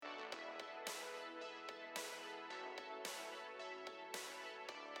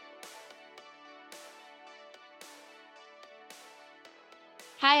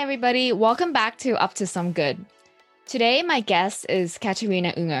Hi, everybody. Welcome back to Up to Some Good. Today, my guest is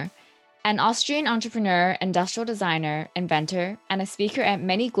Katharina Unger, an Austrian entrepreneur, industrial designer, inventor, and a speaker at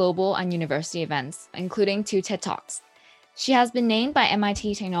many global and university events, including 2 TED Talks. She has been named by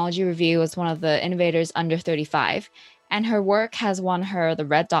MIT Technology Review as one of the innovators under 35, and her work has won her the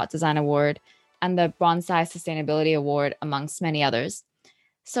Red Dot Design Award and the Bonsai Sustainability Award, amongst many others.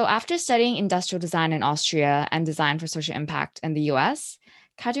 So after studying industrial design in Austria and design for social impact in the US,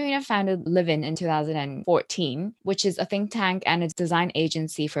 Katharina founded Livin in 2014, which is a think tank and a design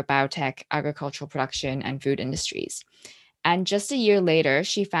agency for biotech, agricultural production, and food industries. And just a year later,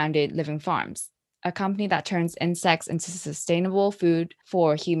 she founded Living Farms, a company that turns insects into sustainable food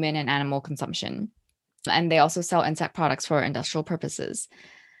for human and animal consumption. And they also sell insect products for industrial purposes.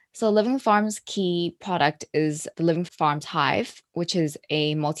 So Living Farm's key product is the Living Farms Hive, which is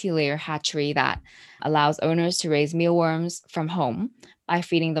a multi-layer hatchery that allows owners to raise mealworms from home by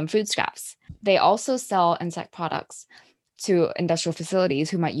feeding them food scraps. They also sell insect products to industrial facilities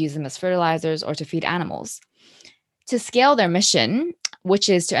who might use them as fertilizers or to feed animals. To scale their mission, which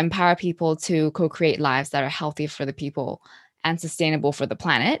is to empower people to co-create lives that are healthy for the people and sustainable for the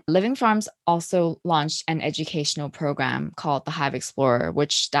planet, Living Farms also launched an educational program called the Hive Explorer,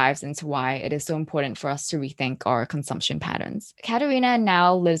 which dives into why it is so important for us to rethink our consumption patterns. Katharina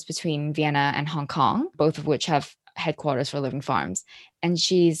now lives between Vienna and Hong Kong, both of which have headquarters for Living Farms. And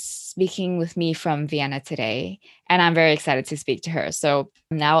she's speaking with me from Vienna today, and I'm very excited to speak to her. So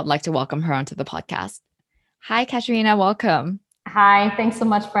now I'd like to welcome her onto the podcast. Hi, Katharina, welcome. Hi, thanks so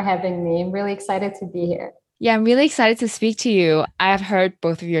much for having me. I'm really excited to be here. Yeah, I'm really excited to speak to you. I have heard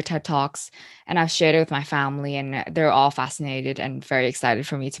both of your TED Talks and I've shared it with my family, and they're all fascinated and very excited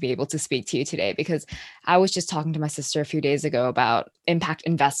for me to be able to speak to you today because I was just talking to my sister a few days ago about impact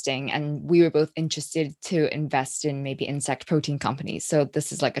investing, and we were both interested to invest in maybe insect protein companies. So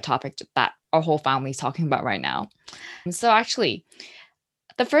this is like a topic that our whole family is talking about right now. And so actually,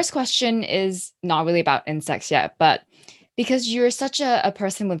 the first question is not really about insects yet, but because you're such a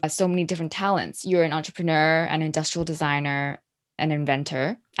person with so many different talents, you're an entrepreneur, an industrial designer, an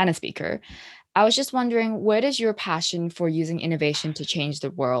inventor, and a speaker. I was just wondering, where does your passion for using innovation to change the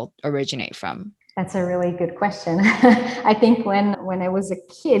world originate from? That's a really good question. I think when I was a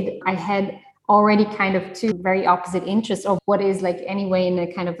kid, I had already kind of two very opposite interests of what is like anyway in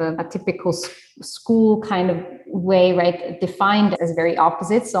a kind of a typical school kind of way, right? Defined as very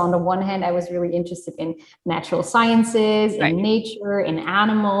opposite. So on the one hand, I was really interested in natural sciences, Right. in nature, in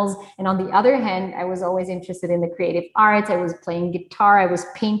animals. And on the other hand, I was always interested in the creative arts. I was playing guitar. I was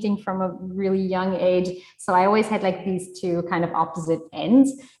painting from a really young age. So I always had like these two kind of opposite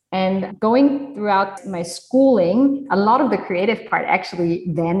ends. And going throughout my schooling, a lot of the creative part actually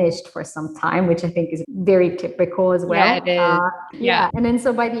vanished for some time, which I think is very typical as well. Yeah, it is. Yeah. And then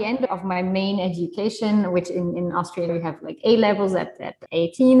so by the end of my main education, which in Australia you have like A levels at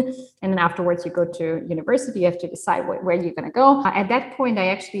 18, and then afterwards you go to university, you have to decide where you're going to go. At that point, I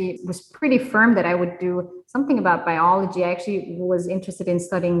actually was pretty firm that I would do something about biology. I actually was interested in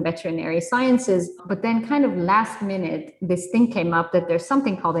studying veterinary sciences, but then kind of last minute, this thing came up that there's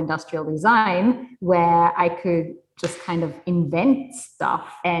something called industrial design where I could just kind of invent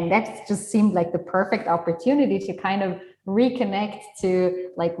stuff. And that just seemed like the perfect opportunity to kind of reconnect to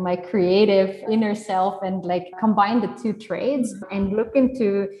like my creative inner self and like combine the two trades and look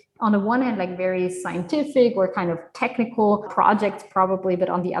into, on the one hand, like very scientific or kind of technical projects probably, but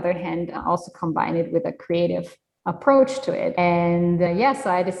on the other hand, also combine it with a creative approach to it. And so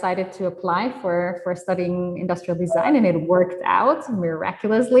I decided to apply for studying industrial design, and it worked out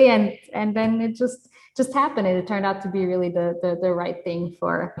miraculously. And then it just happened, and it turned out to be really the right thing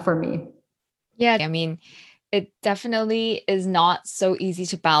for me. Yeah, I mean, it definitely is not so easy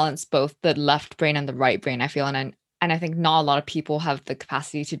to balance both the left brain and the right brain, I feel. And I think not a lot of people have the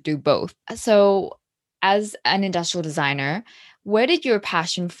capacity to do both. So as an industrial designer, where did your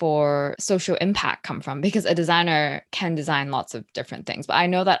passion for social impact come from? Because a designer can design lots of different things, but I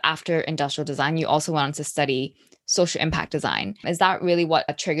know that after industrial design, you also went on to study social impact design. Is that really what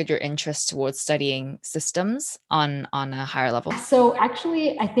triggered your interest towards studying systems on a higher level? So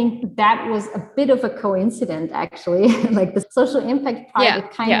actually, I think that was a bit of a coincidence, actually. Like the social impact part,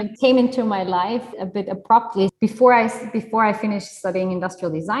 it kind of came into my life a bit abruptly. Before I finished studying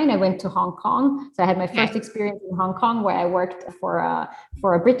industrial design, I went to Hong Kong. So I had my first experience in Hong Kong where I worked for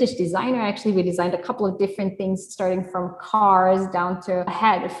a British designer. Actually, we designed a couple of different things, starting from cars down to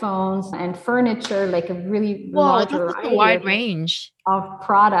headphones and furniture, like a really large That's a wide range of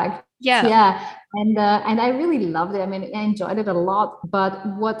product. Yeah. And I really loved it. I mean, I enjoyed it a lot. But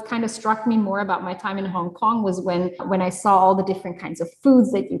what kind of struck me more about my time in Hong Kong was when I saw all the different kinds of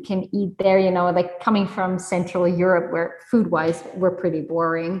foods that you can eat there. Like coming from Central Europe, where food-wise we're pretty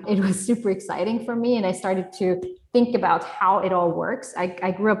boring. It was super exciting for me, and I started to think about how it all works.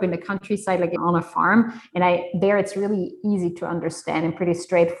 I grew up in the countryside, like on a farm, and there it's really easy to understand and pretty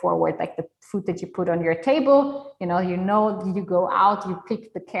straightforward. Like the food that you put on your table, you go out, you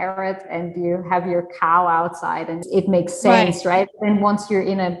pick the carrot, and you have your cow outside, and it makes sense, right? Then once you're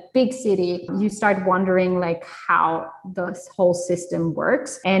in a big city, you start wondering like how the whole system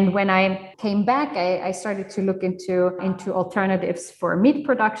works. And when I came back, I started to look into alternatives for meat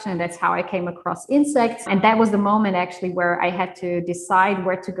production, and that's how I came across insects. And that was the moment actually where I had to decide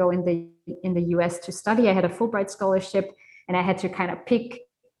where to go in the US to study. I had a Fulbright scholarship, and I had to kind of pick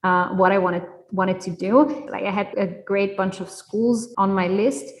what I wanted to do. Like I had a great bunch of schools on my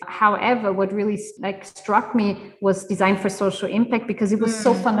list. However, what really struck me was design for social impact, because it was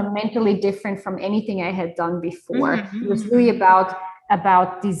so fundamentally different from anything I had done before. It was really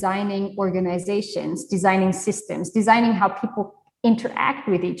about designing organizations, designing systems, designing how people interact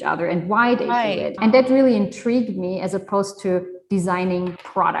with each other and why they do it. And that really intrigued me, as opposed to designing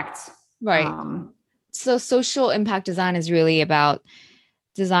products. Right. So social impact design is really about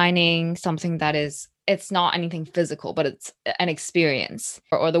designing something that it's not anything physical, but it's an experience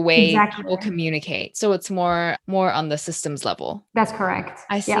or the way people communicate. So it's more on the systems level. That's correct.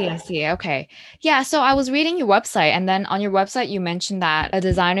 I see. Okay. Yeah. So I was reading your website, and then on your website, you mentioned that a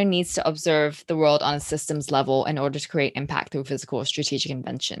designer needs to observe the world on a systems level in order to create impact through physical or strategic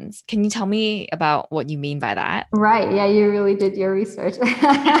inventions. Can you tell me about what you mean by that? Right. Yeah, you really did your research.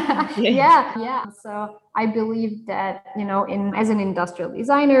 Yeah. So I believe that, as an industrial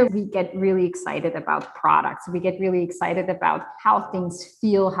designer, we get really excited about products. We get really excited about how things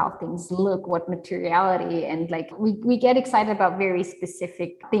feel, how things look, what materiality, and we get excited about very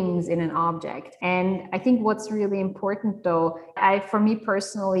specific things in an object. And I think what's really important though, for me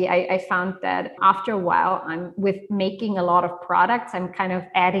personally, I found that after a while, I'm with making a lot of products, I'm kind of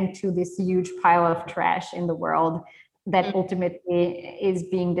adding to this huge pile of trash in the world that ultimately is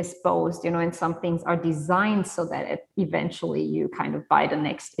being disposed, and some things are designed so that eventually you kind of buy the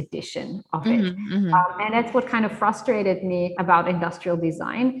next edition of it. And that's what kind of frustrated me about industrial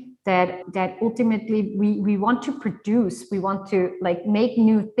design, that ultimately we want to produce, we want to make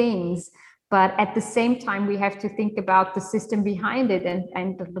new things, but at the same time, we have to think about the system behind it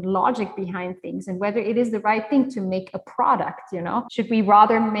and the logic behind things, and whether it is the right thing to make a product. Should we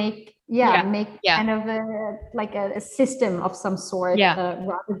rather make kind of a system of some sort,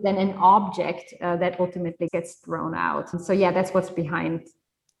 rather than an object that ultimately gets thrown out? And so that's what's behind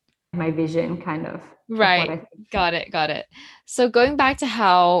my vision, kind of. Right. Got it. So going back to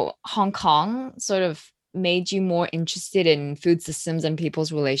how Hong Kong sort of made you more interested in food systems and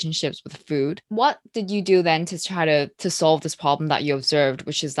people's relationships with food, what did you do then to try to solve this problem that you observed,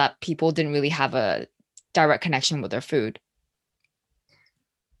 which is that people didn't really have a direct connection with their food?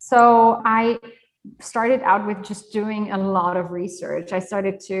 So I started out with just doing a lot of research. I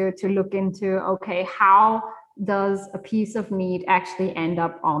started to look into, okay, how does a piece of meat actually end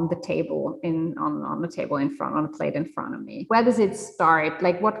up on the table on the table in front, on a plate in front of me? Where does it start?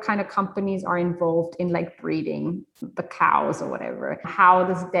 What kind of companies are involved in breeding the cows or whatever? How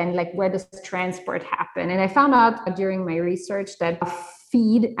does then where does transport happen? And I found out during my research that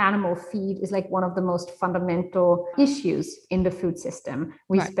animal feed is one of the most fundamental issues in the food system.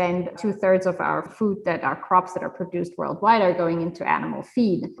 We spend 2/3 of our food, that our crops that are produced worldwide, are going into animal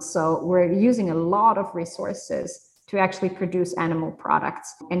feed. So we're using a lot of resources to actually produce animal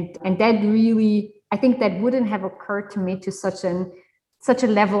products. And that really, I think that wouldn't have occurred to me to such a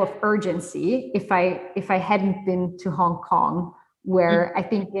level of urgency if I hadn't been to Hong Kong, where I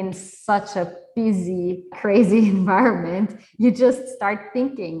think in such a busy, crazy environment, you just start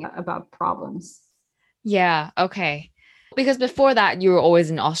thinking about problems. Yeah, okay. Because before that, you were always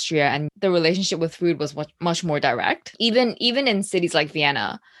in Austria, and the relationship with food was much more direct. Even in cities like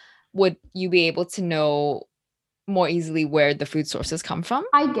Vienna, would you be able to know more easily where the food sources come from?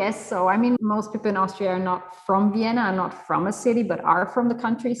 I guess so. I mean, most people in Austria are not from Vienna, are not from a city, but are from the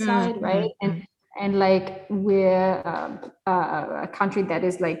countryside, right? And we're a country that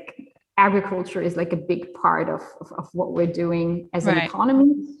is agriculture is a big part of what we're doing as an economy.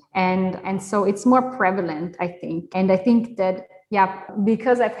 And so it's more prevalent, I think. And I think that,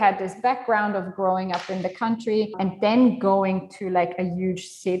 because I've had this background of growing up in the country and then going to a huge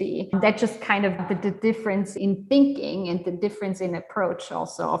city, that just kind of the difference in thinking and the difference in approach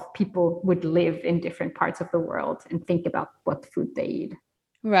also of people would live in different parts of the world and think about what food they eat.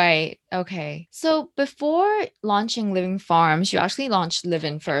 Right. Okay. So before launching Living Farms, you actually launched Live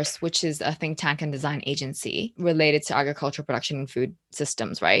In First, which is a think tank and design agency related to agricultural production and food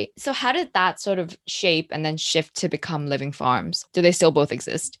systems, right? So how did that sort of shape and then shift to become Living Farms? Do they still both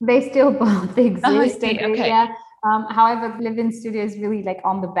exist? They still both Oh, I exist, and see. Okay. yeah. However, Live In Studio is really like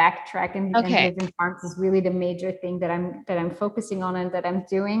on the backtrack, and Okay. Live In Farms is really the major thing that I'm focusing on and that I'm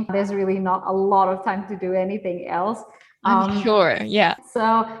doing. There's really not a lot of time to do anything else. I'm sure. Yeah. So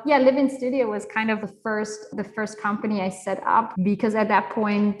yeah, Live In Studio was kind of the first company I set up, because at that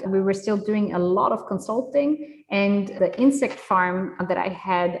point we were still doing a lot of consulting, and the insect farm that I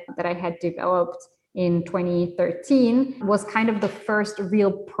had developed in 2013 was kind of the first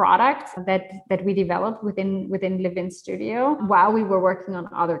real product that we developed within Live In Studio while we were working on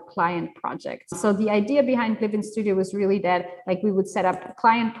other client projects. So the idea behind Live In Studio was really that, like, we would set up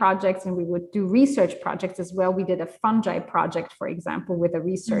client projects and we would do research projects as well. We did a fungi project, for example, with a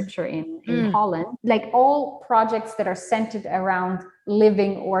researcher in Holland. Like, all projects that are centered around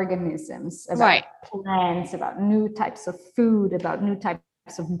living organisms, about Right. plants, about new types of food, about new types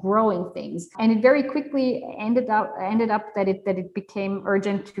of growing things. And it very quickly ended up that it became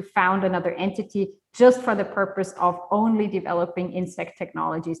urgent to found another entity just for the purpose of only developing insect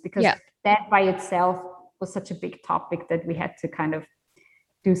technologies, because Yeah. that by itself was such a big topic that we had to kind of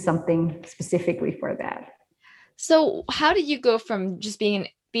do something specifically for that. So how did you go from just being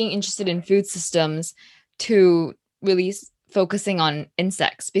interested in food systems to really focusing on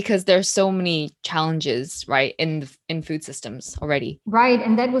insects? Because there's so many challenges, right, in food systems already. Right,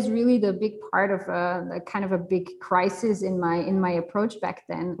 and that was really the big part of a kind of a big crisis in my approach back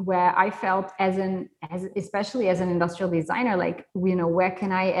then, where I felt as especially as an industrial designer, like, where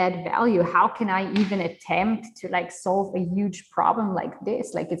can I add value? How can I even attempt to, like, solve a huge problem like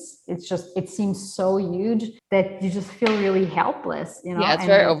this? Like, it seems so huge that you just feel really helpless, Yeah, it's and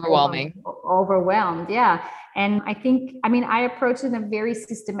very like overwhelming. overwhelmed. Yeah. And I approached it in a very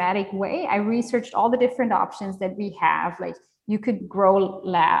systematic way. I researched all the different options that we have. Like, you could grow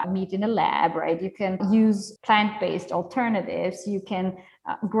meat in a lab, right? You can use plant-based alternatives. You can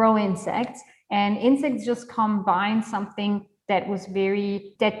grow insects, and insects just combine something that was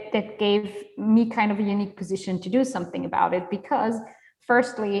that gave me kind of a unique position to do something about it, because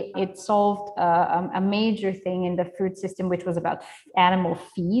firstly, it solved a major thing in the food system, which was about animal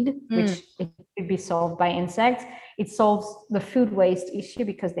feed, which it could be solved by insects. It solves the food waste issue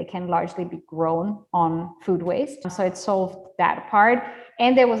because they can largely be grown on food waste. So it solved that part.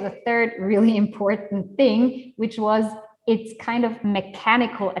 And there was a third really important thing, which was it's kind of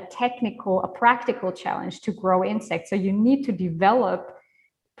mechanical, a technical, a practical challenge to grow insects. So you need to develop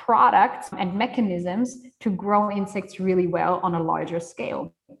products and mechanisms to grow insects really well on a larger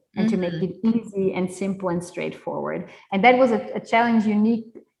scale, and to make it easy and simple and straightforward. And that was a challenge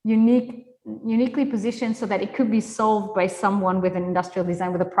uniquely positioned so that it could be solved by someone with an industrial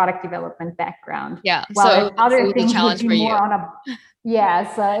design, with a product development background. Yeah. While So it's other a things would challenge be for you. more on a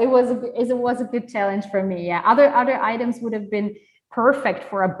yeah. So it was a good challenge for me. Yeah. Other items would have been perfect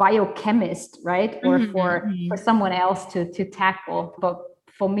for a biochemist, right? Or for someone else to tackle. But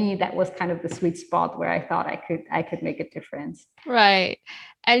for me, that was kind of the sweet spot where I thought I could make a difference. Right.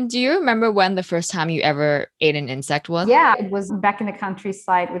 And do you remember when the first time you ever ate an insect was? Yeah, it was back in the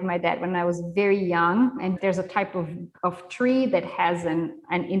countryside with my dad when I was very young. And there's a type of tree that has an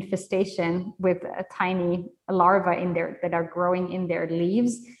infestation with a tiny larva in there that are growing in their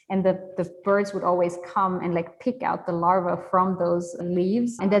leaves. And the birds would always come and, like, pick out the larva from those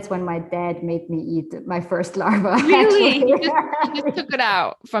leaves. And that's when my dad made me eat my first larva, Really? actually. He just took it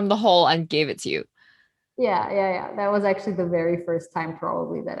out from the hole and gave it to you. Yeah. That was actually the very first time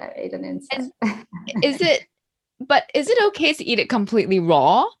probably that I ate an insect. And is it, but is it okay to eat it completely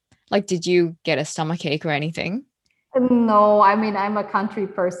raw? Like, did you get a stomach ache or anything? No, I mean, I'm a country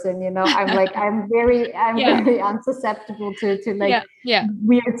person, I'm very Yeah. unsusceptible to like Yeah. Yeah.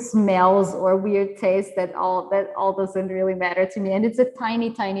 weird smells or weird tastes. That all doesn't really matter to me. And it's a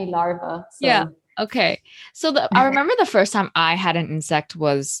tiny, tiny larva. Yeah. So Okay. So I remember the first time I had an insect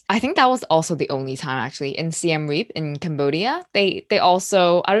was, I think that was also the only time actually, in Siem Reap in Cambodia. They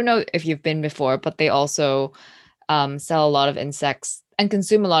also, I don't know if you've been before, but they also sell a lot of insects and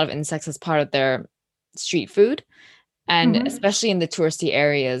consume a lot of insects as part of their street food. And Mhm. especially in the touristy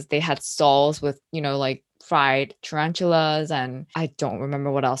areas, they had stalls with, like fried tarantulas, and I don't remember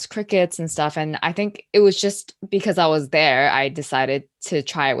what else, crickets and stuff. And I think it was just because I was there, I decided to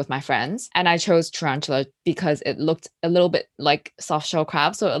try it with my friends. And I chose tarantula because it looked a little bit like soft shell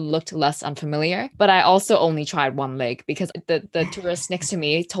crab, so it looked less unfamiliar. But I also only tried one leg because the tourist next to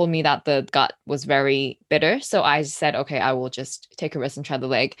me told me that the gut was very bitter. So I said, okay, I will just take a risk and try the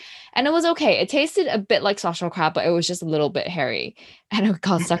leg. And it was okay. It tasted a bit like soft shell crab, but it was just a little bit hairy and it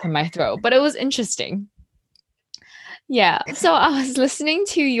got stuck in my throat. But it was interesting. Yeah. So I was listening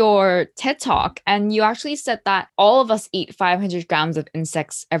to your TED Talk, and you actually said that all of us eat 500 grams of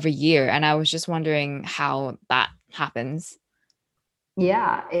insects every year. And I was just wondering how that happens.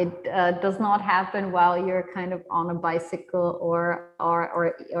 Yeah, it does not happen while you're kind of on a bicycle or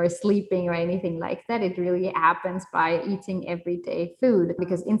sleeping or anything like that. It really happens by eating everyday food,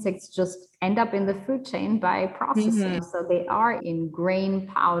 because insects just end up in the food chain by processing. Mm-hmm. So they are in grain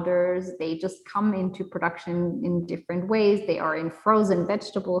powders. They just come into production in different ways. They are in frozen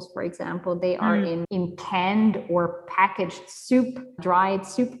vegetables, for example. They are in canned or packaged soup, dried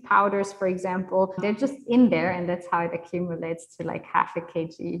soup powders, for example. They're just in there, and that's how it accumulates to like half a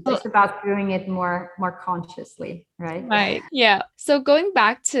kg. Just about doing it more consciously, right? Right. Yeah. So going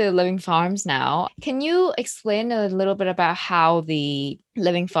back to Living Farms now, can you explain a little bit about how the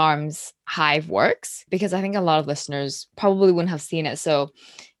Living Farms hive works? Because I think a lot of listeners probably wouldn't have seen it. So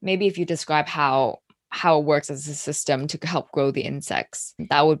maybe if you describe how it works as a system to help grow the insects,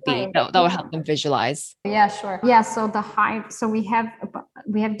 that would be Right. that would help them visualize. Yeah, sure. Yeah, so the hive, so we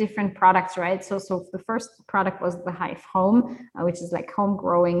have different products, right? So the first product was the Hive Home, which is like home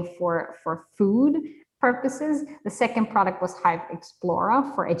growing for food purposes. The second product was Hive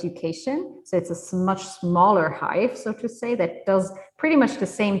Explorer for education. So it's a much smaller hive, so to say, that does pretty much the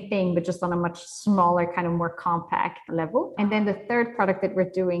same thing, but just on a much smaller, kind of more compact level. And then the third product that we're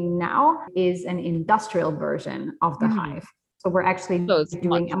doing now is an industrial version of the hive. So we're actually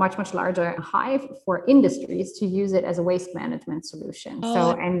doing a much larger hive for industries to use it as a waste management solution.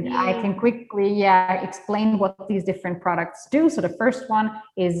 I can quickly explain what these different products do. So the first one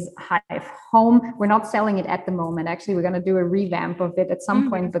is Hive Home. We're not selling it at the moment. Actually, we're going to do a revamp of it at some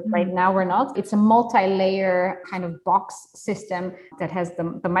point, but right now we're not. It's a multi-layer kind of box system that has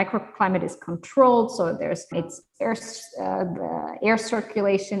the microclimate is controlled. So it's air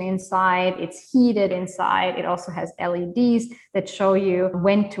circulation inside. It's heated inside. It also has LEDs that show you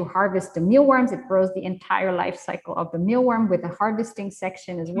when to harvest the mealworms. It grows the entire life cycle of the mealworm with a harvesting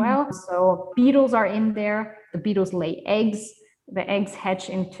section as well. So beetles are in there. The beetles lay eggs. The eggs hatch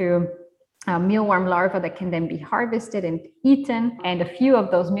into mealworm larvae that can then be harvested and eaten. And a few of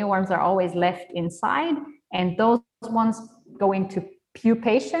those mealworms are always left inside. And those ones go into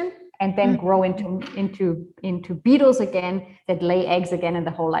pupation and then grow into beetles again that lay eggs again, and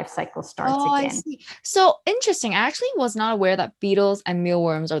the whole life cycle starts again. I see. So interesting. I actually was not aware that beetles and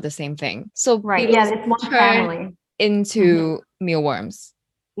mealworms are the same thing. So beetles it's one family into mealworms.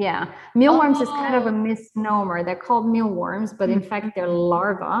 Yeah, mealworms is kind of a misnomer. They're called mealworms, but in fact they're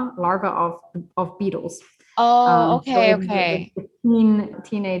larvae of beetles. Okay.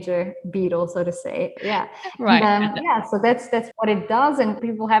 Teenager beetle, so to say. Yeah. Right. And, so that's what it does. And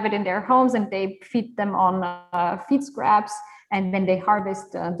people have it in their homes, and they feed them on feed scraps. And then they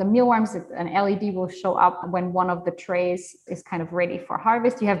harvest the mealworms. An LED will show up when one of the trays is kind of ready for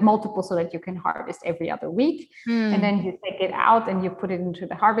harvest. You have multiple so that you can harvest every other week. And then you take it out and you put it into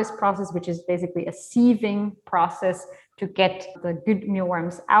the harvest process, which is basically a sieving process to get the good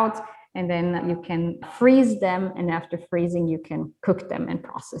mealworms out. And then you can freeze them. And after freezing, you can cook them and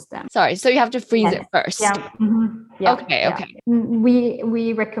process them. Sorry, so you have to freeze it first. Yeah. Yeah. Okay.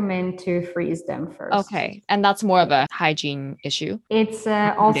 We recommend to freeze them first. Okay. And that's more of a hygiene issue. It's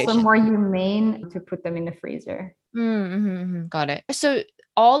also more humane to put them in the freezer. Got it. So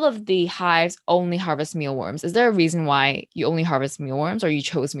all of the hives only harvest mealworms. Is there a reason why you only harvest mealworms, or you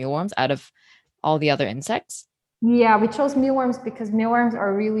chose mealworms out of all the other insects? Yeah, we chose mealworms because mealworms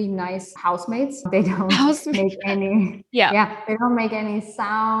are really nice housemates. They don't make any they don't make any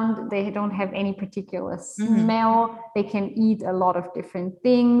sound. They don't have any particular smell. They can eat a lot of different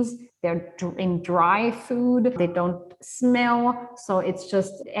things. They're in dry food. They don't smell. So it's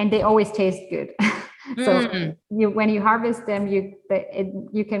just, and they always taste good. So when you harvest them,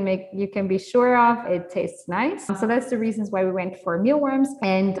 you can be sure of it tastes nice. So that's the reasons why we went for mealworms.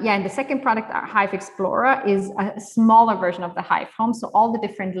 And the second product, our Hive Explorer, is a smaller version of the Hive Home. So all the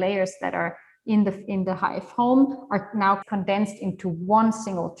different layers that are in the Hive Home are now condensed into one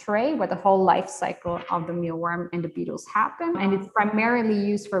single tray where the whole life cycle of the mealworm and the beetles happen. And it's primarily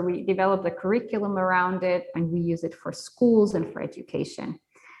used we developed a curriculum around it, and we use it for schools and for education.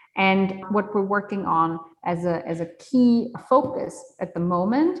 And what we're working on as a key focus at the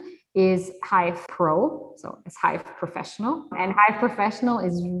moment is Hive Pro, so it's Hive Professional. And Hive Professional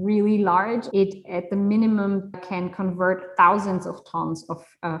is really large. It, at the minimum, can convert thousands of tons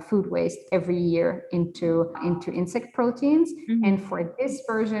of food waste every year into insect proteins. Mm-hmm. And for this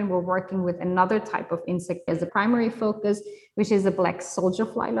version, we're working with another type of insect as a primary focus, which is the black soldier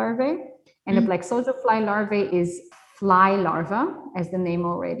fly larvae. And the black soldier fly larvae is fly larva, as the name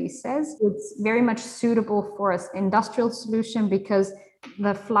already says. It's very much suitable for an industrial solution because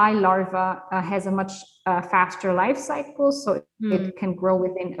the fly larva has a much faster life cycle, so it can grow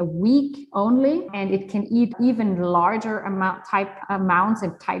within a week only, and it can eat even larger amounts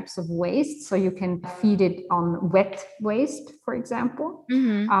and types of waste. So you can feed it on wet waste, for example,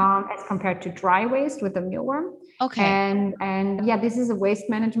 as compared to dry waste with the mealworm. Okay. And yeah, this is a waste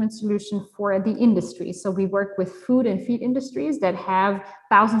management solution for the industry. So we work with food and feed industries that have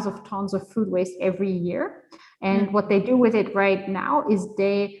thousands of tons of food waste every year. And what they do with it right now is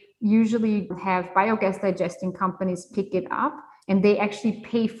they usually have biogas digesting companies pick it up and they actually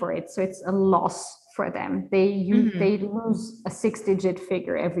pay for it. So it's a loss for them. They lose a 6-digit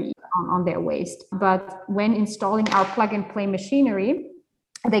figure every year on their waste. But when installing our plug and play machinery,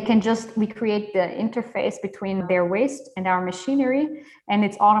 we create the interface between their waste and our machinery, and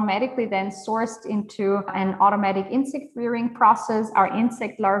it's automatically then sourced into an automatic insect rearing process. Our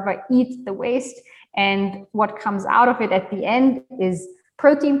insect larvae eat the waste, and what comes out of it at the end is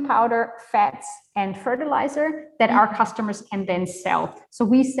protein powder, fats, and fertilizer that our customers can then sell. So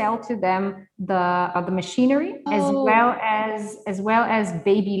we sell to them the machinery as well as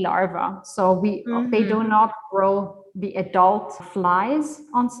baby larvae. So they do not grow the adult flies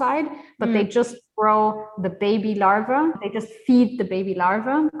on site, but they just grow the baby larvae. They just feed the baby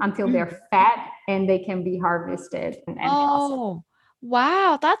larvae until they're fat and they can be harvested and processed.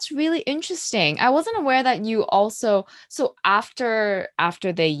 Wow, that's really interesting. I wasn't aware that you also, so after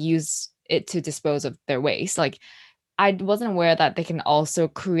they use it to dispose of their waste, like I wasn't aware that they can also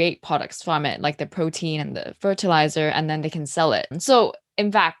create products from it, like the protein and the fertilizer, and then they can sell it. So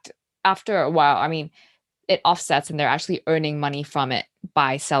in fact, after a while, I mean, it offsets and they're actually earning money from it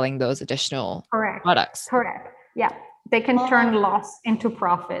by selling those additional products. Correct. Yeah. They can turn loss into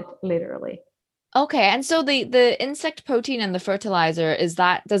profit, literally. Okay. And so the insect protein and the fertilizer,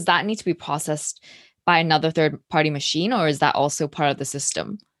 does that need to be processed by another third-party machine, or is that also part of the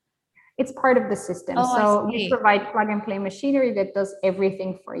system? It's part of the system. So we provide plug and play machinery that does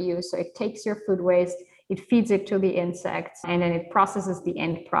everything for you. So it takes your food waste, it feeds it to the insects, and then it processes the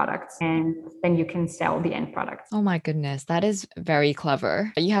end products, and then you can sell the end products. Oh my goodness, that is very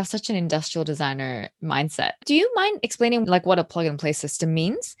clever. You have such an industrial designer mindset. Do you mind explaining like what a plug and play system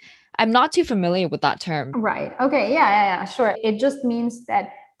means? I'm not too familiar with that term. Right. Okay. Yeah, sure. It just means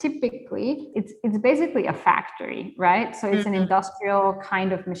that typically it's basically a factory, right? So it's an industrial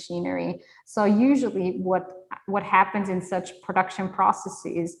kind of machinery. So usually what happens in such production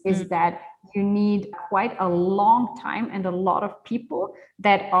processes is that you need quite a long time and a lot of people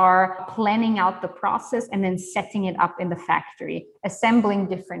that are planning out the process and then setting it up in the factory, assembling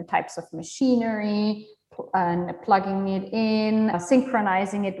different types of machinery and plugging it in,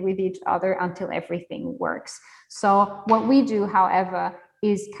 synchronizing it with each other until everything works. So what we do, however,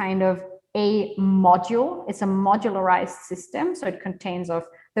 is kind of a module. It's a modularized system. So it contains of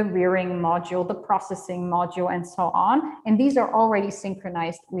the rearing module, the processing module, and so on. And these are already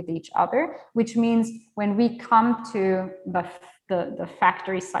synchronized with each other, which means when we come to the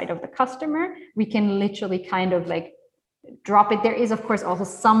factory side of the customer, we can literally kind of like drop it. There is, of course, also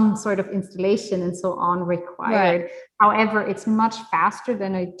some sort of installation and so on required. Right. However, it's much faster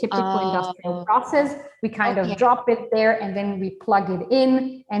than a typical industrial process. We kind of drop it there and then we plug it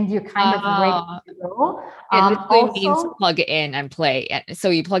in and you're kind of ready to go. It literally means plug it in and play. So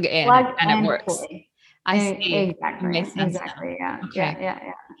you plug it in and it works. Play. I see. Exactly. It makes sense. Exactly. Yeah. Okay.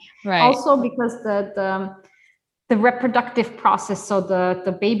 Yeah. Right. Also because the reproductive process, so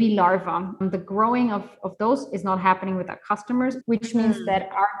the baby larva, the growing of those is not happening with our customers, which means that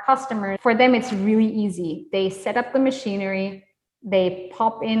our customers, for them, it's really easy. They set up the machinery, they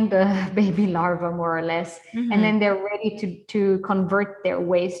pop in the baby larva more or less, and then they're ready to convert their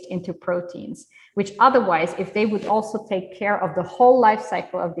waste into proteins, which otherwise, if they would also take care of the whole life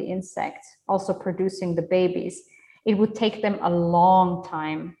cycle of the insect, also producing the babies, it would take them a long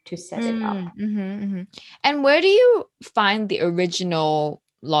time to set it up. And where do you find the original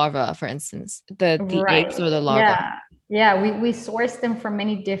larva, for instance, the eggs or the larva? Yeah, we source them from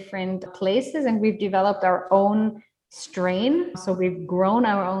many different places, and we've developed our own strain. So we've grown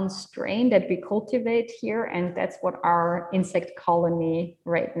our own strain that we cultivate here, and that's what our insect colony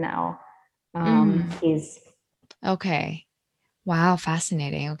right now is. Okay. Wow,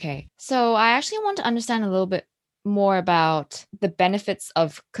 fascinating. Okay. So I actually want to understand a little bit more about the benefits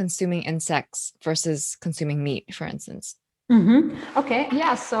of consuming insects versus consuming meat, for instance. Okay,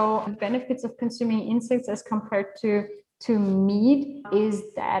 yeah. So benefits of consuming insects as compared to meat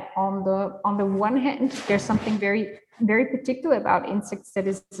is that on the one hand, there's something very particular about insects that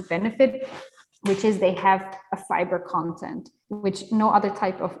is a benefit, which is they have a fiber content, which no other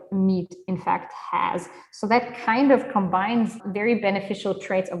type of meat, in fact, has. So that kind of combines very beneficial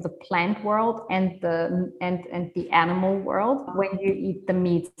traits of the plant world and the animal world when you eat the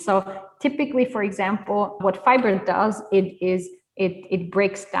meat. So typically, for example, what fiber does, it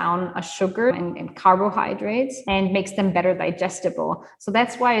breaks down a sugar and carbohydrates and makes them better digestible. So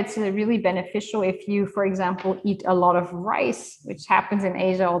that's why it's really beneficial if you, for example, eat a lot of rice, which happens in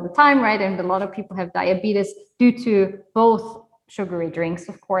Asia all the time, right? And a lot of people have diabetes due to both sugary drinks,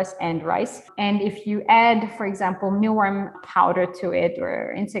 of course, and rice. And if you add, for example, mealworm powder to it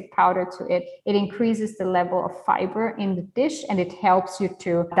or insect powder to it, it increases the level of fiber in the dish and it helps you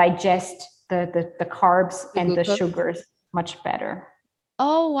to digest the carbs and the sugars much better.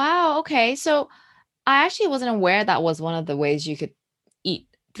 Oh, wow. Okay. So I actually wasn't aware that was one of the ways you could eat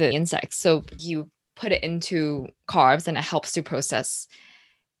the insects. So you put it into carbs and it helps to process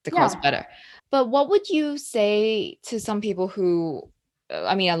the carbs better. But what would you say to some people who,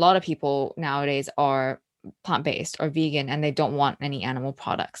 I mean, a lot of people nowadays are plant-based or vegan and they don't want any animal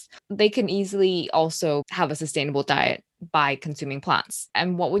products. They can easily also have a sustainable diet by consuming plants.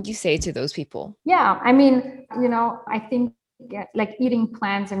 And what would you say to those people? Yeah, I mean, I think like eating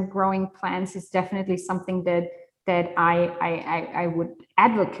plants and growing plants is definitely something that I would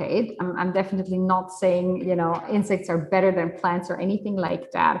advocate. I'm definitely not saying, insects are better than plants or anything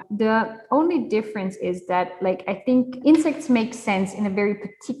like that. The only difference is that, like, I think insects make sense in a very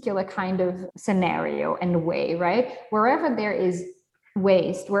particular kind of scenario and way, right? Wherever there is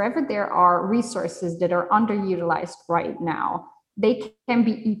waste, wherever there are resources that are underutilized right now, they can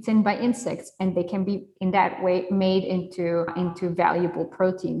be eaten by insects and they can be in that way made into valuable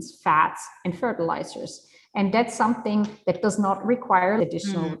proteins, fats, and fertilizers. And that's something that does not require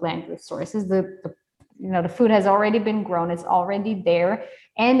additional land resources. The food has already been grown, it's already there,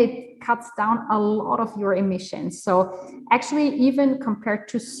 and it cuts down a lot of your emissions. So actually, even compared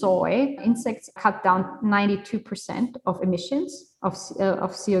to soy, insects cut down 92% of emissions of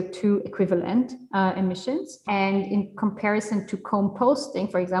CO2 equivalent emissions. And in comparison to composting,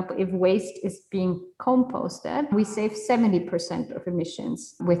 for example, if waste is being composted, we save 70% of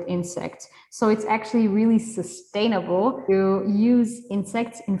emissions with insects. So it's actually really sustainable to use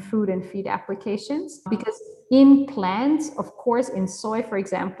insects in food and feed applications, because in plants, of course, in soy, for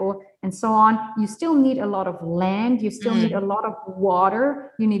example, and so on, you still need a lot of land, you still need a lot of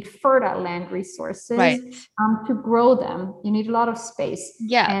water, you need fertile land resources to grow them. You need a lot of space.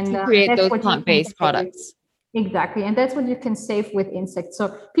 Yeah, and to create that's those what plant-based products. Exactly. And that's what you can save with insects.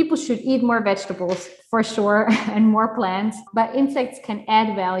 So people should eat more vegetables for sure and more plants, but insects can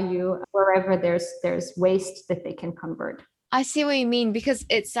add value wherever there's waste that they can convert. I see what you mean, because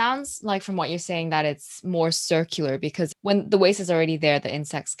it sounds like from what you're saying that it's more circular, because when the waste is already there, the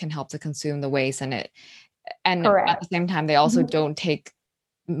insects can help to consume the waste and Correct. at the same time, they also don't take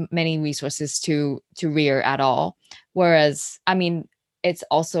many resources to rear at all. Whereas, I mean, it's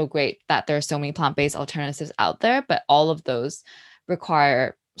also great that there are so many plant-based alternatives out there, but all of those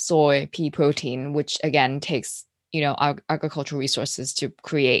require soy, pea protein, which again takes, agricultural resources to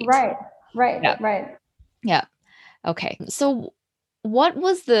create. Right. Yeah. Okay. So what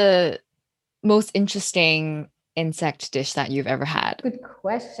was the most interesting insect dish that you've ever had? Good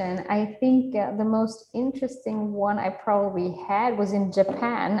question. I think the most interesting one I probably had was in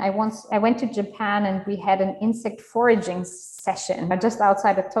Japan. I went to Japan and we had an insect foraging session just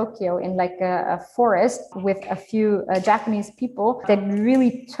outside of Tokyo in like a forest with a few Japanese people that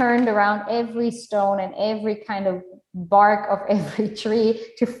really turned around every stone and every kind of bark of every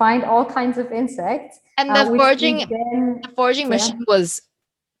tree to find all kinds of insects. And the foraging mission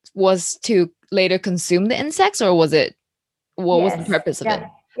was to later consume the insects, or was it, what was the purpose of it?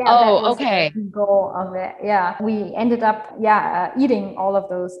 Yeah, oh, that was okay. the goal of it. Yeah, we ended up eating all of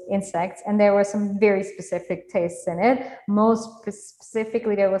those insects, and there were some very specific tastes in it. Most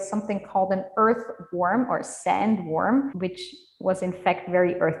specifically, there was something called an earthworm or sandworm, which was in fact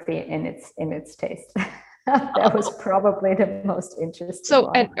very earthy in its taste. That was probably the most interesting So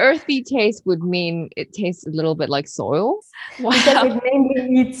one. an earthy taste would mean it tastes a little bit like soil. Because Wow. it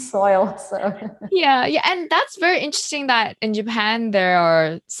mainly eats soil. So Yeah, yeah. And that's very interesting that in Japan there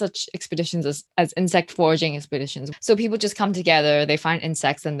are such expeditions as insect foraging expeditions. So people just come together, they find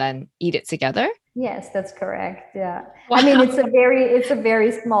insects and then eat it together. yes, that's correct. Yeah. I mean, Wow. it's a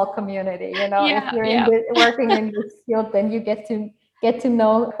very small community. If Yeah, you're yeah. working in this field, then you get to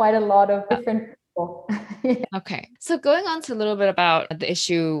know quite a lot of different people. Okay. So going on to a little bit about the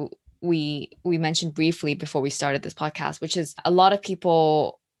issue we mentioned briefly before we started this podcast, which is a lot of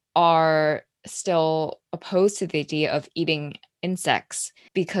people are still opposed to the idea of eating insects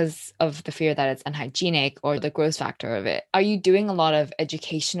because of the fear that it's unhygienic or the gross factor of it. Are you doing a lot of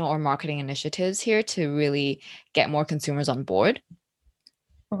educational or marketing initiatives here to really get more consumers on board?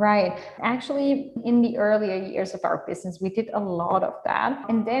 Right. Actually, in the earlier years of our business, we did a lot of that.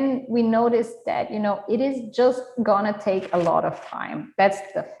 And then we noticed that, it is just gonna take a lot of time. That's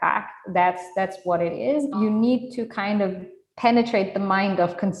the fact. That's what it is. You need to kind of penetrate the mind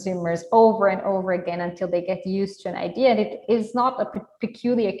of consumers over and over again until they get used to an idea. And it is not a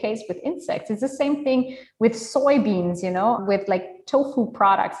peculiar case with insects. It's the same thing with soybeans, with like tofu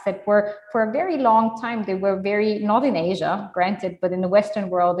products that were for a very long time, they were very, not in Asia, granted, but in the Western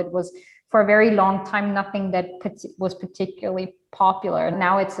world, it was for a very long time nothing that was particularly popular.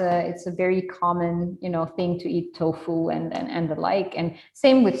 Now it's a very common thing to eat tofu and the like, and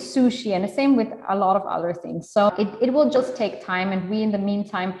same with sushi and the same with a lot of other things. So it will just take time, and we in the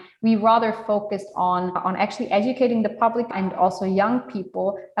meantime we rather focused on actually educating the public and also young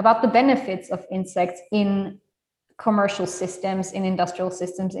people about the benefits of insects in commercial systems, in industrial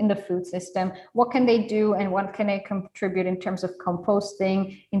systems, in the food system. What can they do and what can they contribute in terms of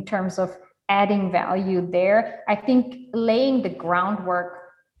composting, in terms of adding value there? I think laying the groundwork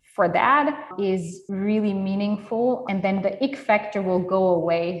for that is really meaningful. And then the ick factor will go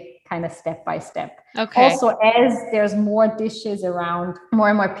away kind of step by step. Okay. Also, as there's more dishes around, more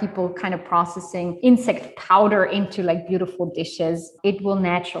and more people kind of processing insect powder into like beautiful dishes, it will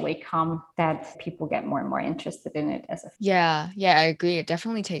naturally come that people get more and more interested in it as a Yeah, I agree. It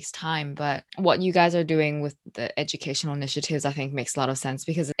definitely takes time, but what you guys are doing with the educational initiatives, I think makes a lot of sense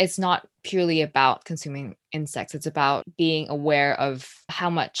because it's not purely about consuming insects. It's about being aware of how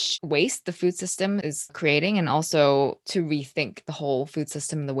much waste the food system is creating and also to rethink the whole food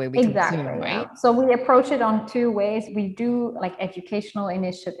system and the way we consume, Exactly, right? yeah. So we approach it on two ways. We do like educational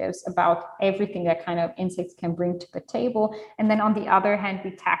initiatives about everything that kind of insects can bring to the table. And then on the other hand,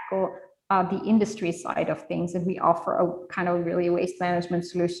 we tackle the industry side of things, and we offer a kind of really waste management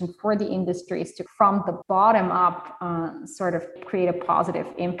solution for the industries to, from the bottom up, sort of create a positive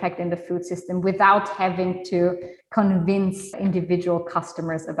impact in the food system without having to convince individual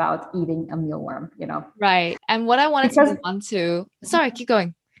customers about eating a mealworm, Right. And what I wanted to because move on to, sorry, keep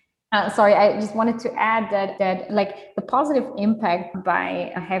going. sorry, I just wanted to add that like the positive impact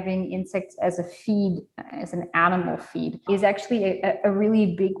by having insects as a feed, as an animal feed, is actually a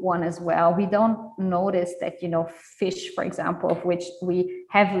really big one as well. We don't notice that fish, for example, of which we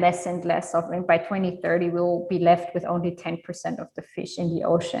have less and less of, and by 2030 we will be left with only 10% of the fish in the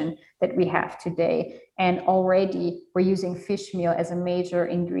ocean that we have today. And already we're using fish meal as a major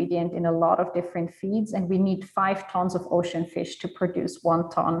ingredient in a lot of different feeds, and we need 5 tons of ocean fish to produce 1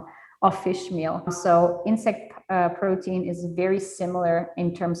 ton of fish meal. So insect protein is very similar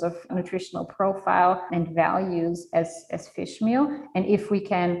in terms of nutritional profile and values as fish meal. And if we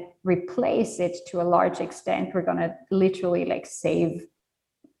can replace it to a large extent, we're going to literally like save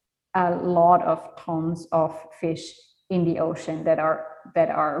a lot of tons of fish in the ocean that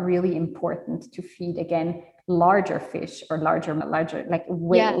are really important to feed, again, larger fish or larger like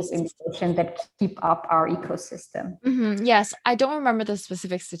whales in the ocean that keep up our ecosystem. Yes, I don't remember the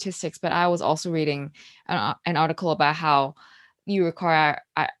specific statistics, but I was also reading an article about how you require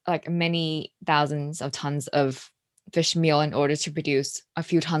like many thousands of tons of fish meal in order to produce a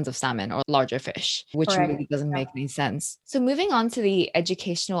few tons of salmon or larger fish, which Correct. really doesn't make any sense. So moving on to the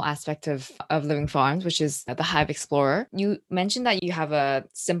educational aspect of Living Farms, which is the Hive Explorer, you mentioned that you have a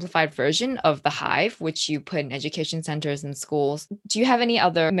simplified version of the Hive, which you put in education centers and schools. Do you have any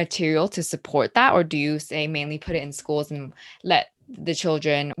other material to support that, or do you say mainly put it in schools and let the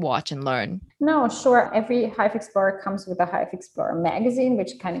children watch and learn? No, sure. Every Hive Explorer comes with a Hive Explorer magazine,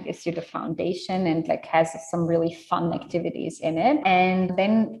 which kind of gives you the foundation and like has some really fun activities in it. And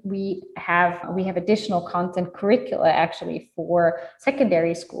then we have additional content curricula actually for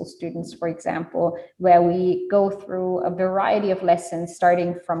secondary school students, for example, where we go through a variety of lessons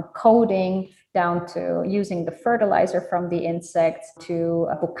starting from coding down to using the fertilizer from the insects, to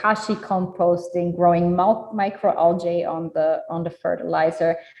bokashi composting, growing microalgae on the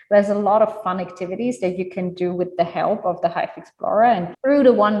fertilizer. There's a lot of fun activities that you can do with the help of the Hive Explorer and through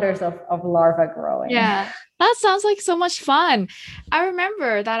the wonders of larva growing. Yeah. That sounds like so much fun. I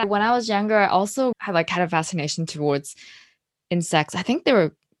remember that when I was younger, I also had a fascination towards insects. I think they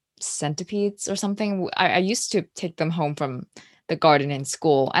were centipedes or something. I used to take them home from the garden in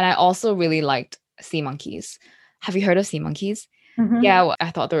school. And I also really liked sea monkeys. Have you heard of sea monkeys? Mm-hmm. Yeah,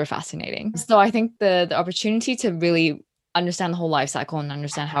 I thought they were fascinating. So I think the opportunity to really understand the whole life cycle and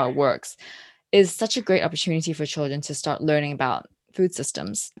understand how it works is such a great opportunity for children to start learning about food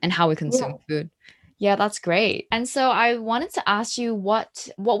systems and how we consume food. Yeah, that's great. And so I wanted to ask you, what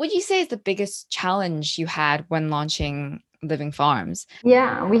would you say is the biggest challenge you had when launching Living Farms?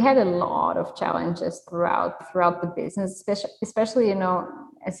 Yeah, we had a lot of challenges throughout the business, especially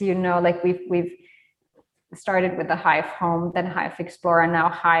as you know, like we've started with the Hive Home, then Hive Explorer, now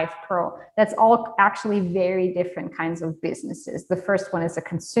Hive Pro. That's all actually very different kinds of businesses. The first one is a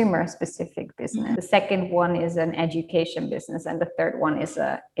consumer specific business. The second one is an education business. And the third one is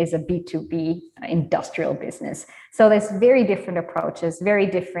a B2B industrial business. So there's very different approaches, very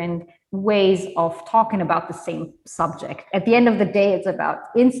different ways of talking about the same subject. At the end of the day, it's about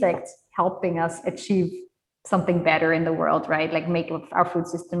insects helping us achieve something better in the world, right? Like make our food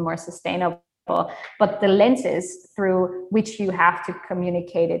system more sustainable. But the lenses through which you have to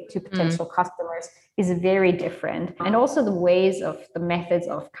communicate it to potential customers is very different. And also the ways of the methods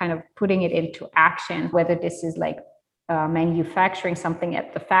of kind of putting it into action, whether this is like manufacturing something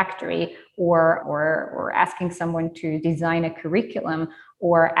at the factory or asking someone to design a curriculum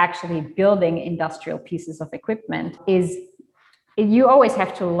or actually building industrial pieces of equipment, is you always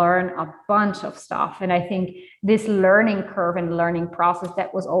have to learn a bunch of stuff. And I think this learning curve and learning process,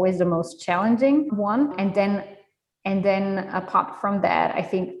 that was always the most challenging one. And then apart from that, I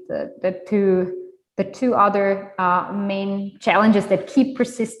think the two other main challenges that keep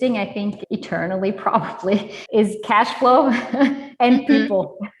persisting, I think eternally probably, is cash flow and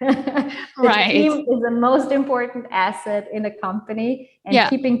people. The team is the most important asset in a company, and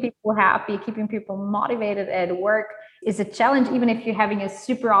keeping people happy, keeping people motivated at work is a challenge. Even if you're having a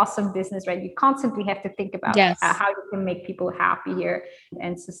super awesome business, right? You constantly have to think about how you can make people happy here,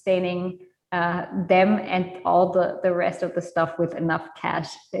 and sustaining them and all the rest of the stuff with enough cash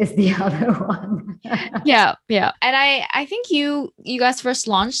is the other one. Yeah. And I think you guys first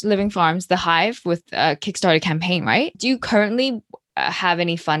launched Living Farms, the Hive, with a Kickstarter campaign, right? Do you currently have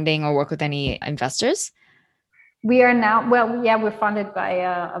any funding or work with any investors? We are now, we're funded by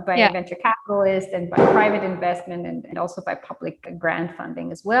a venture capitalist and by private investment and also by public grant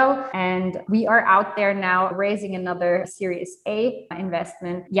funding as well. And we are out there now raising another Series A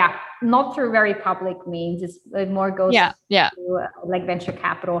investment. Yeah, not through very public means. It more goes to like venture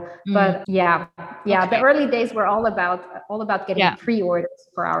capital. But the early days were all about getting pre-orders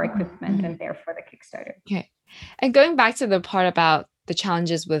for our equipment and therefore the Kickstarter. Okay. And going back to the part about the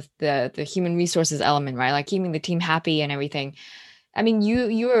challenges with the human resources element, right? Like keeping the team happy and everything. I mean,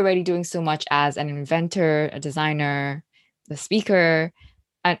 you were already doing so much as an inventor, a designer, the speaker,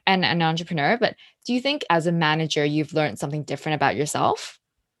 and an entrepreneur. But do you think as a manager, you've learned something different about yourself?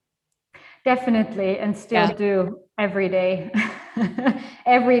 Definitely, and still do every day.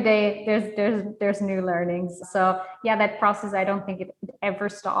 Every day there's new learnings. So that process, I don't think it ever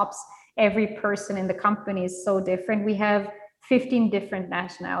stops. Every person in the company is so different. We have 15 different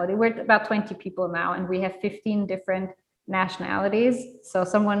nationalities. We're about 20 people now, and we have 15 different nationalities. So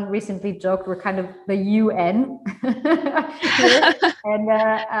someone recently joked we're kind of the UN.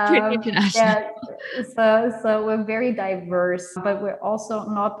 So we're very diverse, but we're also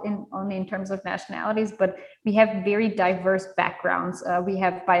not only in terms of nationalities, but we have very diverse backgrounds. We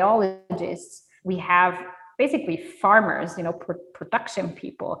have biologists, we have basically farmers, production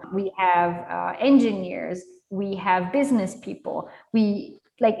people, we have engineers, we have business people.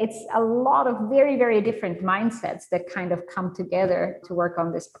 It's a lot of very, very different mindsets that kind of come together to work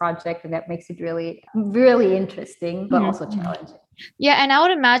on this project. And that makes it really, really interesting, but also challenging. Yeah. And I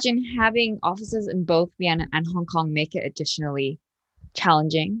would imagine having offices in both Vienna and Hong Kong make it additionally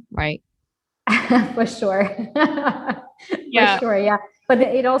challenging, right? For sure. For sure. Yeah. But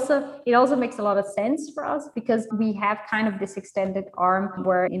it also makes a lot of sense for us because we have kind of this extended arm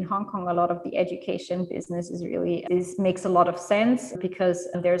where in Hong Kong, a lot of the education business makes a lot of sense because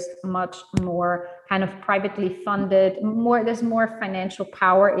there's much more kind of privately funded, there's more financial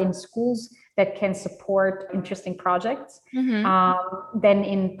power in schools that can support interesting projects. Mm-hmm. Then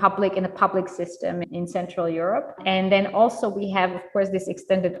in the public system in Central Europe. And then also we have, of course, this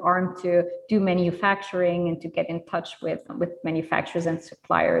extended arm to do manufacturing and to get in touch with manufacturers and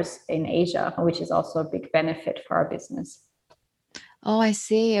suppliers in Asia, which is also a big benefit for our business. Oh, I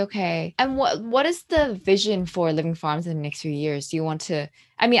see. Okay. And what is the vision for Living Farms in the next few years? Do you want to,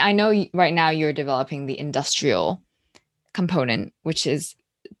 I mean, I know right now you're developing the industrial component, which is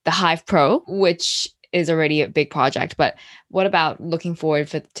the Hive Pro, which is already a big project. But what about looking forward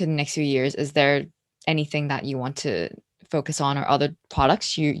to the next few years? Is there anything that you want to focus on or other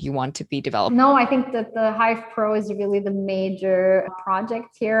products you want to be developed? No, I think that the Hive Pro is really the major project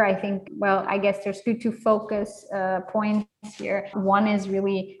here. I think, well, I guess there's two focus points here. One is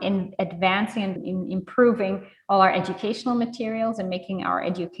really in advancing and in improving all our educational materials and making our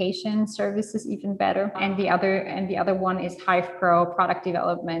education services even better. And the other one is Hive Pro product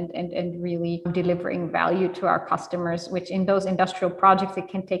development and really delivering value to our customers, which in those industrial projects, it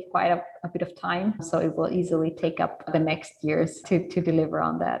can take quite a bit of time. So it will easily take up the next years to deliver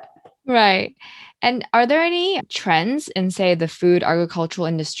on that. Right. And are there any trends in, say, the food agricultural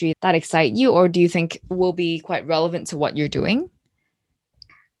industry that excite you, or do you think will be quite relevant to what you're doing?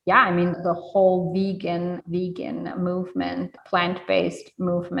 Yeah, I mean, the whole vegan movement, plant-based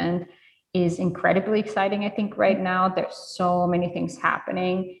movement is incredibly exciting. I think right now there's so many things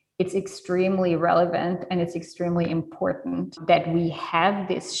happening. It's extremely relevant and it's extremely important that we have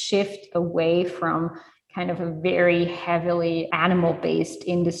this shift away from kind of a very heavily animal-based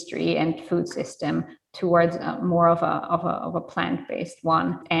industry and food system towards more of a plant-based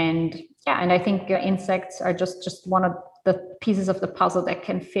one. And yeah, and I think insects are just one of the pieces of the puzzle that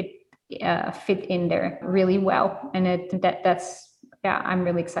can fit in there really well. And that's yeah, I'm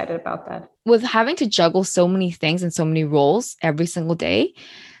really excited about that. With having to juggle so many things and so many roles every single day,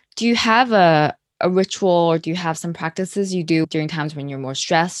 do you have a ritual, or do you have some practices you do during times when you're more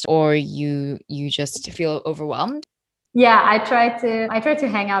stressed or you just feel overwhelmed? Yeah, I try to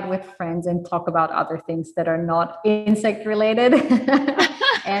hang out with friends and talk about other things that are not insect related.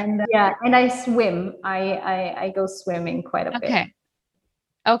 And yeah, and I swim. I go swimming quite a bit. Okay.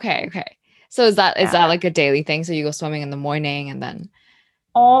 Okay. So is that Yeah. like a daily thing? So you go swimming in the morning and then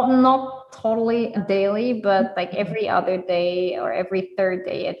All not totally daily, but like every other day or every third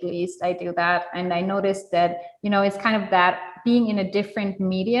day at least, I do that. And I noticed that, it's kind of that being in a different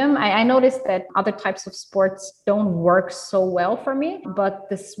medium. I noticed that other types of sports don't work so well for me, but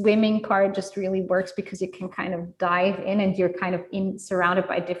the swimming part just really works because you can kind of dive in and you're kind of surrounded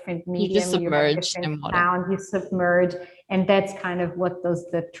by different you just medium. You have submerge different in water. sound, you submerge, and that's kind of what does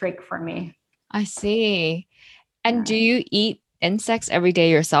the trick for me. I see. And do Yeah. you eat insects every day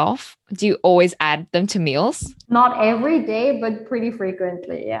yourself? Do you always add them to meals? Not every day, but pretty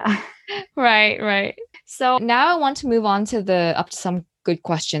frequently. Yeah. Right. So now I want to move on to the up to some good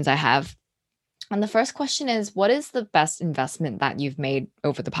questions I have. And the first question is, what is the best investment that you've made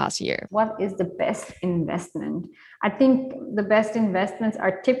over the past year? What is the best investment? I think the best investments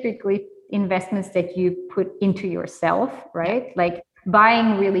are typically investments that you put into yourself, right? Yeah. Like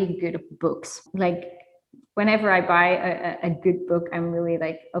buying really good books. Like whenever I buy a good book, I'm really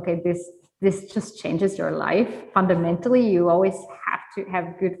like, okay, this just changes your life fundamentally. You always have to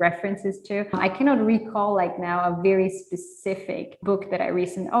have good references to. I cannot recall like now a very specific book that I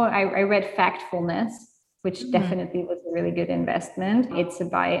read Factfulness, which Mhm. definitely was a really good investment. It's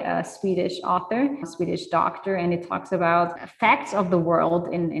by a Swedish author, a Swedish doctor, and it talks about facts of the world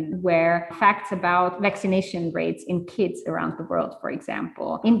in where facts about vaccination rates in kids around the world, for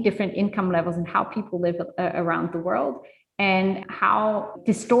example, in different income levels and how people live around the world and how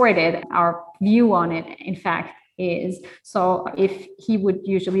distorted our view on it, in fact, is. So if he would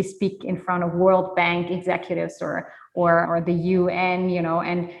usually speak in front of World Bank executives or the UN,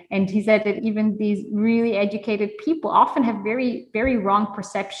 and he said that even these really educated people often have very, very wrong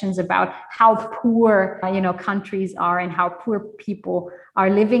perceptions about how poor, countries are and how poor people are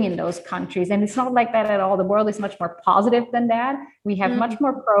living in those countries. And it's not like that at all. The world is much more positive than that. We have much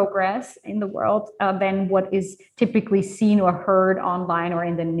more progress in the world than what is typically seen or heard online or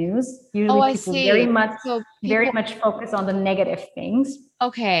in the news. Oh, Usually I people see. So very people, much focus on the negative things.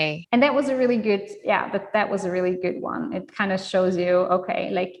 okay. And that was a really good, that was a really good one. It kind of shows you,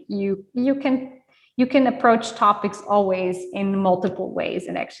 okay, like you can approach topics always in multiple ways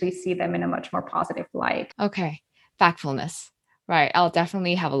and actually see them in a much more positive light. Okay. Factfulness. Right. I'll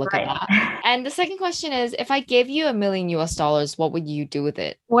definitely have a look at that. Right. And the second question is, if I gave you $1 million, what would you do with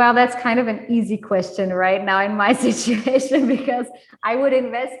it? Well, that's kind of an easy question right now in my situation because I would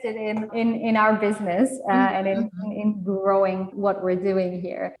invest it in our business and Mhm. in growing what we're doing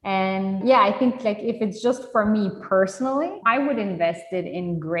here. And yeah, I think like if it's just for me personally, I would invest it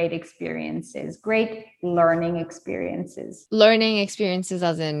in great experiences, great learning experiences. Learning experiences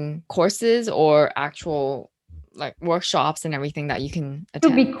as in courses or actual like workshops and everything that you can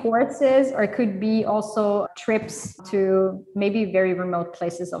Could attend. be courses or it could be also trips to maybe very remote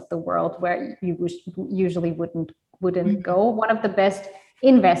places of the world where you usually wouldn't Mhm. go. One of the best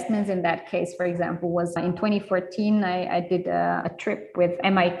investments in that case, for example, was in 2014. I did a trip with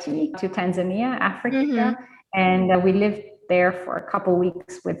MIT to Tanzania, Africa, Mhm. and we lived there for a couple of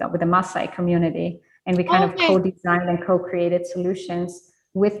weeks with the Maasai community, and we kind Oh, of okay. co-designed and co-created solutions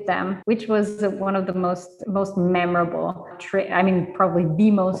with them, which was one of the most memorable trip. I mean, probably the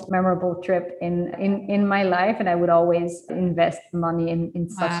most memorable trip in my life, and I would always invest money in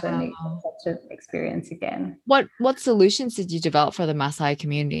Wow. such an experience again. What solutions did you develop for the Maasai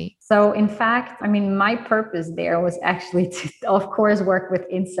community? So, in fact, I mean, my purpose there was actually to, of course, work with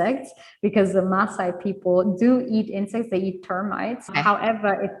insects because the Maasai people do eat insects, they eat termites. Okay. However,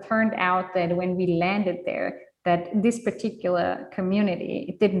 it turned out that when we landed there, that this particular community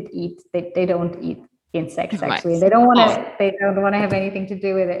it didn't eat, they don't eat insects actually. Termites. They don't want Oh, to they don't want to have anything to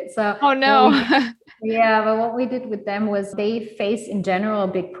do with it. So oh what we no. did yeah, but what we did with them was they face in general a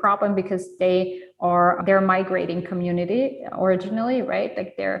big problem because they're a migrating community originally, right?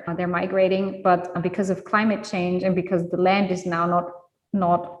 Like they're migrating, but because of climate change and because the land is now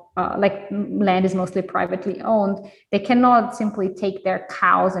not like land is mostly privately owned, they cannot simply take their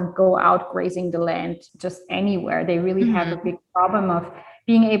cows and go out grazing the land just anywhere. They really have a Mhm. big problem of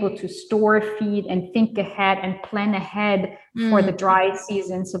being able to store feed and think ahead and plan ahead for the Mm. dry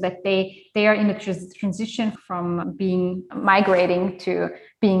season so that they are in a transition from being migrating to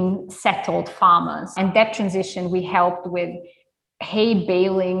being settled farmers. And that transition we helped with hay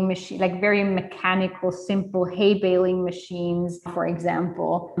baling machine, like very mechanical, simple hay baling machines, for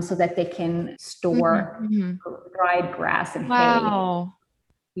example, so that they can Mhm. store Mhm. dried grass and hay Wow.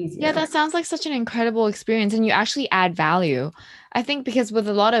 Yeah, that easier. sounds like such an incredible experience, and you actually add value. I think because with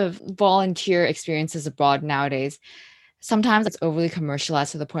a lot of volunteer experiences abroad nowadays, sometimes it's overly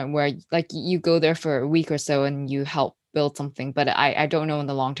commercialized to the point where like you go there for a week or so and you help build something, but I don't know in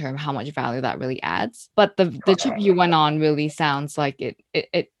the long term how much value that really adds. But the trip Correct. you went on really sounds like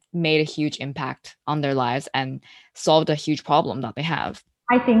it made a huge impact on their lives and solved a huge problem that they have.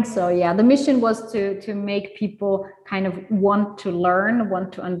 I think so. Yeah, the mission was to make people kind of want to learn,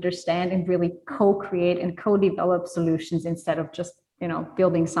 want to understand, and really co-create and co-develop solutions instead of just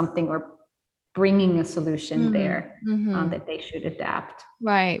building something or bringing a solution Mm, there hmm. that they should adapt.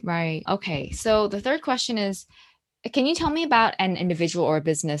 Right, right. Okay. So the third question is, can you tell me about an individual or a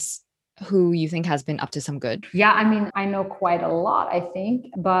business who you think has been up to some good? Yeah, I mean, I know quite a lot, I think,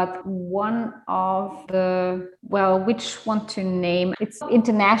 but one of the, well, which one to name? It's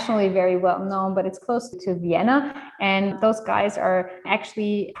internationally very well known, but it's close to Vienna. And those guys are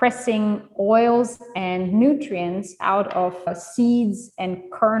actually pressing oils and nutrients out of seeds and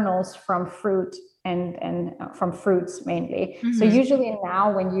kernels from fruit and from fruits mainly. So Hmm. usually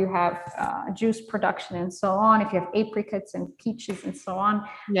now when you have juice production and so on, if you have apricots and peaches and so on,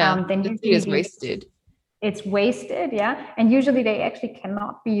 Yeah, then the seed usually is these wasted. it's wasted, yeah, and usually they actually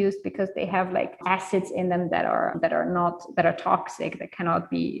cannot be used because they have like acids in them that are toxic, that cannot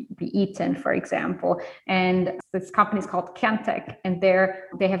be eaten, for example. And this company is called Kantech, and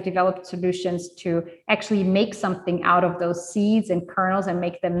they have developed solutions to actually make something out of those seeds and kernels and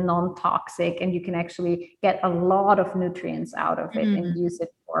make them non-toxic, and you can actually get a lot of nutrients out of it and Mhm. use it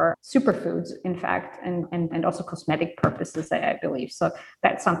for superfoods, in fact, and also cosmetic purposes, I believe. So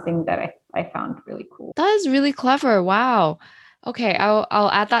that's something that I found really cool. That is really clever. Wow. Okay,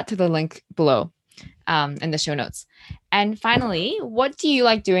 I'll add that to the link below, in the show notes. And finally, what do you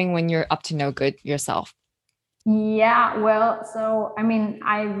like doing when you're up to no good yourself? Yeah, well, so I mean,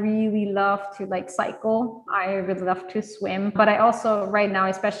 I really love to like cycle. I really love to swim, but I also right now,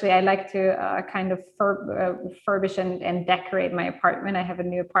 especially, I like to kind of furbish and decorate my apartment. I have a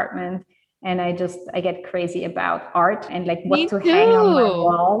new apartment, and I get crazy about art and like what Me to hang on my too.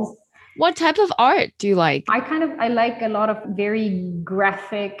 walls. What type of art do you like? I like a lot of very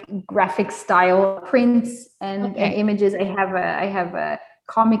graphic style prints and Okay. images. I have a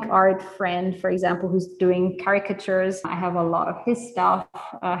comic art friend, for example, who's doing caricatures. I have a lot of his stuff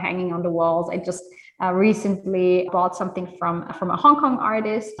hanging on the walls. recently bought something from a Hong Kong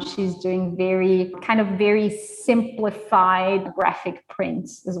artist. She's doing very simplified graphic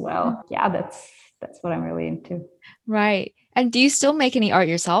prints as well. Yeah, that's what I'm really into. Right. And do you still make any art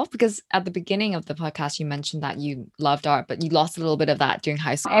yourself? Because at the beginning of the podcast, you mentioned that you loved art, but you lost a little bit of that during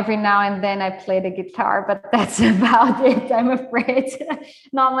high school. Every now and then I play the guitar, but that's about it, I'm afraid.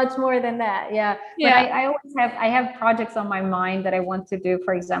 Not much more than that. Yeah. But I always have projects on my mind that I want to do.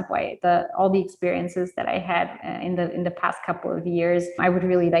 For example, all the experiences that I had in the past couple of years, I would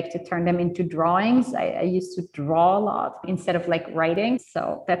really like to turn them into drawings. I used to draw a lot instead of like writing.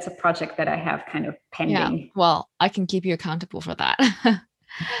 So that's a project that I have kind of pending. Yeah. Well, I can keep you accountable for that.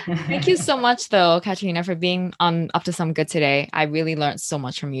 Thank you so much, though, Katerina, for being on Up to Some Good today. I really learned so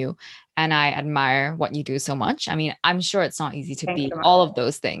much from you, and I admire what you do so much. I mean, I'm sure it's not easy to be all of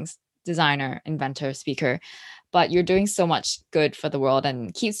those things: designer, inventor, speaker, but you're doing so much good for the world,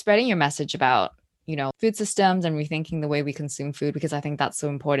 and keep spreading your message about, food systems and rethinking the way we consume food, because I think that's so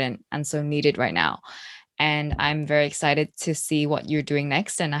important and so needed right now. And I'm very excited to see what you're doing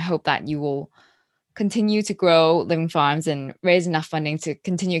next, and I hope that you will continue to grow Living Farms and raise enough funding to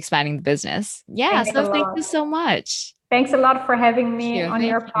continue expanding the business. Yeah, thank you so much. Thanks a lot for having me on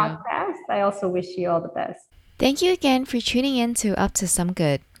your podcast. I also wish you all the best. Thank you again for tuning in to Up to Some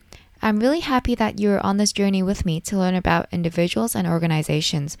Good. I'm really happy that you're on this journey with me to learn about individuals and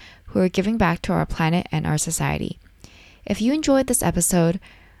organizations who are giving back to our planet and our society. If you enjoyed this episode,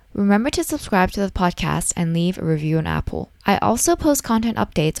 remember to subscribe to the podcast and leave a review on Apple. I also post content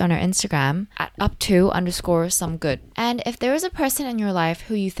updates on our Instagram at up_to_somegood. And if there is a person in your life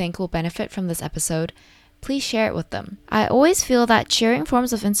who you think will benefit from this episode, please share it with them. I always feel that sharing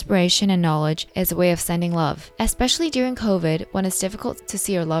forms of inspiration and knowledge is a way of sending love, especially during COVID when it's difficult to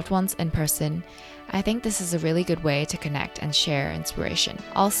see your loved ones in person. I think this is a really good way to connect and share inspiration.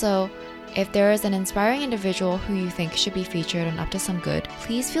 Also, if there is an inspiring individual who you think should be featured on Up to Some Good,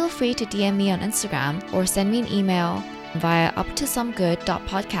 please feel free to DM me on Instagram or send me an email via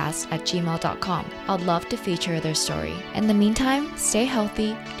uptosomegood.podcast@gmail.com. I'd love to feature their story. In the meantime, stay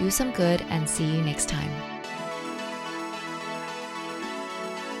healthy, do some good, and see you next time.